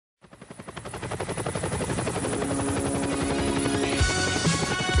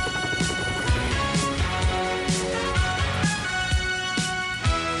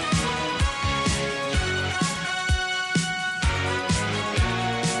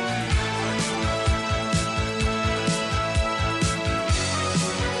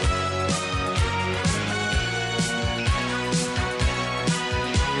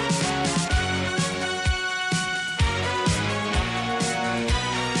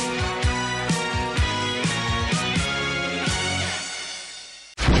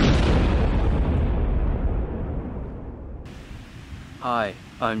Hi,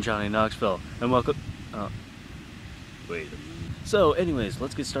 I'm Johnny Knoxville, and welcome. Wait. So, anyways,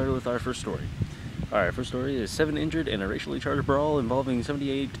 let's get started with our first story. Our first story is 7 injured in a racially charged brawl involving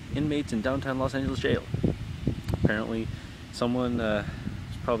 78 inmates in downtown Los Angeles jail. Apparently, someone was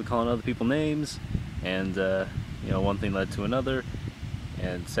probably calling other people names, and one thing led to another.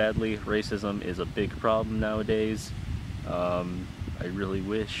 And sadly, racism is a big problem nowadays. I really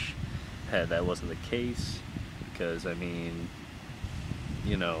wish that wasn't the case, because I mean,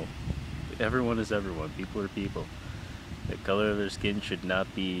 everyone is everyone. People are people. The color of their skin should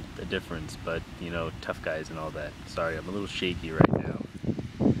not be a difference, but tough guys and all that. Sorry, I'm a little shaky right now.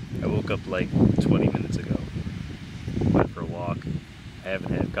 I woke up like 20 minutes ago. Went for a walk. I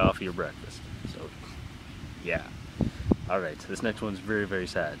haven't had coffee or breakfast. So, yeah. Alright, so this next one's very, very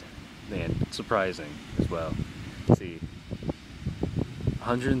sad. And surprising as well. Let's see.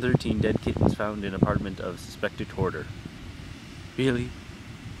 113 dead kittens found in apartment of suspected hoarder. Really?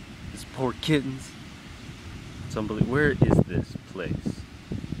 These poor kittens. It's unbelievable. Where is this place?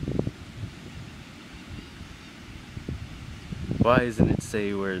 Why doesn't it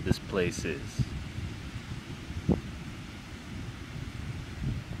say where this place is?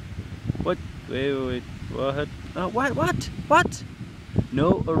 What? Wait. What? What?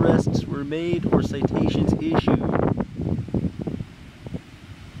 No arrests were made or citations issued.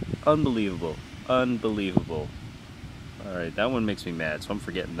 Unbelievable. Alright, that one makes me mad, so I'm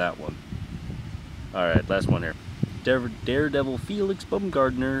forgetting that one. Alright, last one here. Daredevil Felix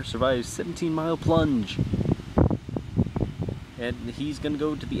Baumgartner survives 17-mile plunge. And he's gonna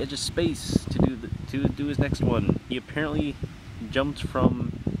go to the edge of space to do his next one. He apparently jumped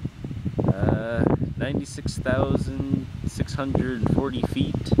from 96,640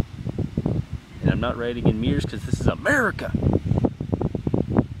 feet. And I'm not writing in mirrors because this is America!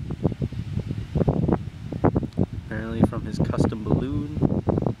 Apparently from his custom balloon.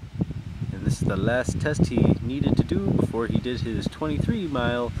 And this is the last test he needed to do before he did his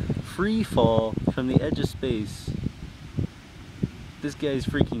 23-mile free fall from the edge of space. This guy's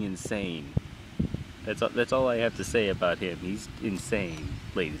freaking insane. That's all I have to say about him. He's insane,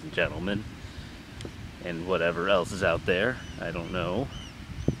 ladies and gentlemen. And whatever else is out there, I don't know.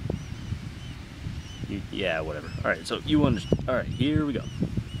 Yeah, whatever. Alright, so you understand. Alright, here we go.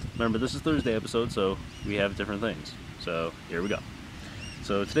 Remember, this is Thursday episode, so we have different things. So, here we go.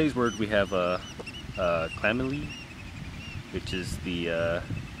 So, today's word we have clammy, which is the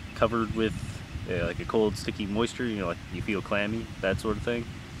covered with like a cold, sticky moisture, like you feel clammy, that sort of thing.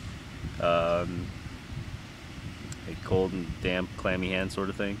 A cold and damp, clammy hand sort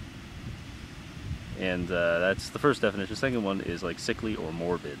of thing. And that's the first definition. The second one is like sickly or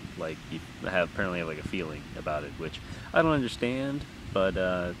morbid, like you apparently have like a feeling about it, which I don't understand, but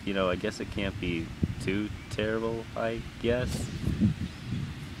I guess it can't be too terrible, I guess.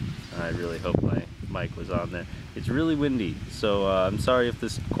 I really hope my mic was on there. It's really windy, so I'm sorry if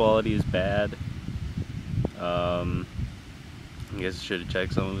this quality is bad. I guess I should have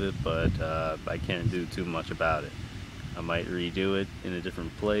checked some of it, but I can't do too much about it. I might redo it in a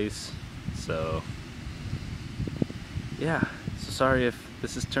different place, so yeah, so sorry if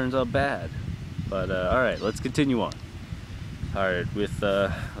this turns out bad, but alright, let's continue on. Alright, with,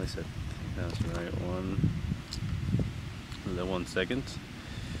 at least I think that's the right one. The 1 second.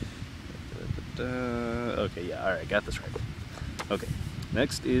 Okay, yeah, alright, got this right. Okay,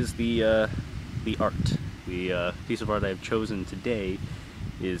 next is the art. The piece of art I've chosen today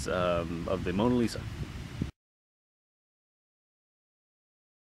is of the Mona Lisa.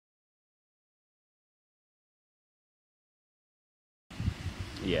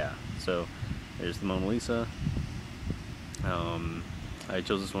 Yeah, so there's the Mona Lisa. I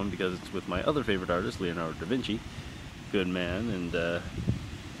chose this one because it's with my other favorite artist, Leonardo da Vinci. Good man, and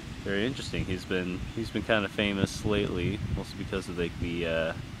very interesting. He's been kind of famous lately, mostly because of like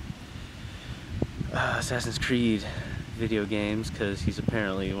the Assassin's Creed video games, because he's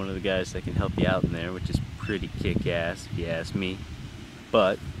apparently one of the guys that can help you out in there, which is pretty kick-ass if you ask me.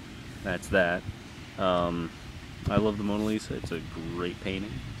 But that's that. I love the Mona Lisa. It's a great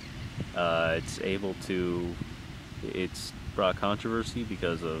painting. It's brought controversy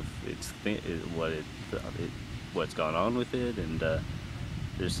because of what's gone on with it, and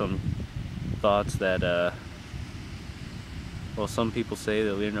there's some thoughts that some people say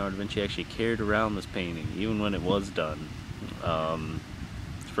that Leonardo da Vinci actually carried around this painting even when it was done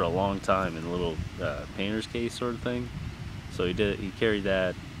for a long time in a little painter's case sort of thing. So he carried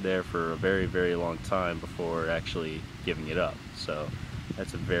that there for a very, very long time before actually giving it up. So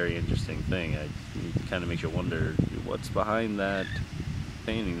that's a very interesting thing. It kind of makes you wonder what's behind that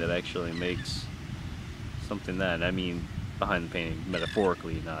painting that actually makes something that, I mean, behind the painting,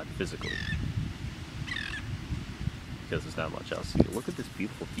 metaphorically, not physically. Because there's not much else to do. Look at this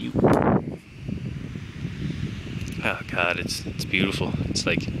beautiful view. Oh God, it's beautiful. It's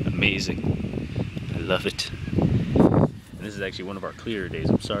like amazing. I love it. And this is actually one of our clearer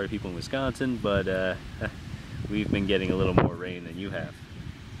days. I'm sorry, people in Wisconsin, but we've been getting a little more rain than you have.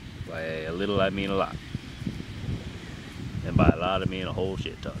 By a little, I mean a lot. And by a lot, I mean a whole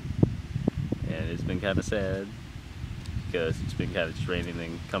shit ton. And it's been kind of sad because it's been kind of just raining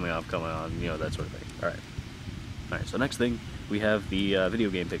and coming on, you know, that sort of thing. Alright. Alright, so next thing, we have the video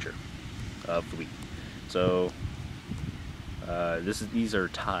game picture of the week. So, these are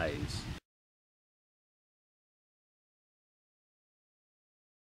ties.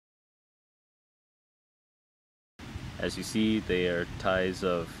 As you see, they are ties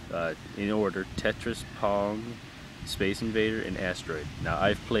of, in order, Tetris, Pong, Space Invader, and Asteroid. Now,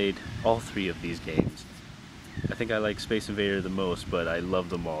 I've played all three of these games. I think I like Space Invader the most, but I love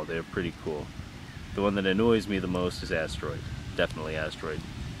them all. They're pretty cool. The one that annoys me the most is Asteroid. Definitely Asteroid.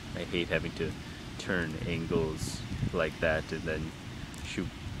 I hate having to turn angles like that and then shoot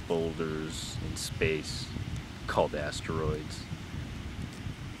boulders in space called asteroids.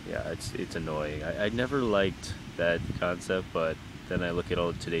 Yeah, it's annoying. I never liked that concept, but then I look at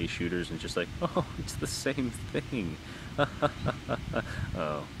all today's shooters and just like, oh, it's the same thing.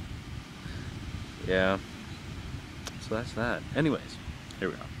 Oh. Yeah. So that's that. Anyways, here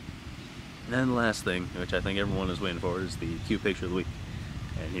we go. And then the last thing, which I think everyone is waiting for, is the cute picture of the week.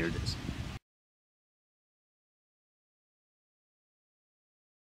 And here it is.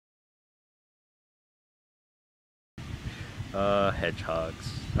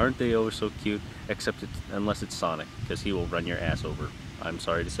 Hedgehogs. Aren't they always so cute? Except unless it's Sonic, because he will run your ass over. I'm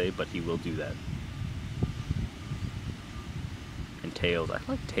sorry to say, but he will do that. And Tails. I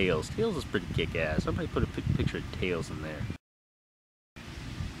like Tails. Tails is pretty kick-ass. Somebody put a picture of Tails in there.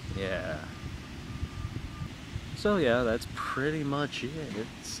 Yeah. So yeah, that's pretty much it.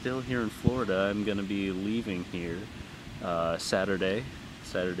 It's still here in Florida. I'm gonna be leaving here Saturday.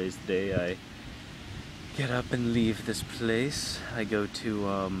 Saturday's the day I get up and leave this place. I go to,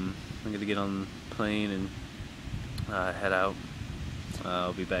 I'm gonna get on the plane and head out.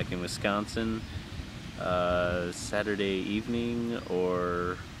 I'll be back in Wisconsin Saturday evening,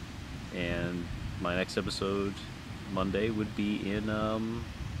 and my next episode Monday would be in,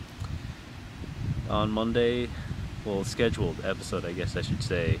 on Monday, well, scheduled episode, I guess I should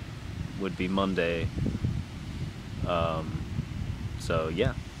say, would be Monday. So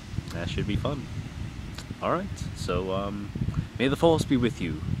yeah, that should be fun. Alright, so may the force be with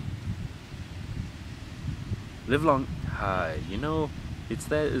you. Live long. Hi, you know, it's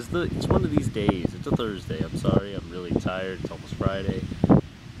one of these days. It's a Thursday. I'm sorry, I'm really tired. It's almost Friday.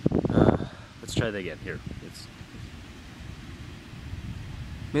 Let's try that again. Here,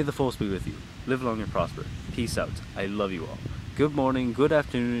 may the force be with you. Live long and prosper. Peace out. I love you all. Good morning, good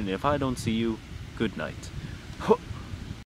afternoon, and if I don't see you, good night.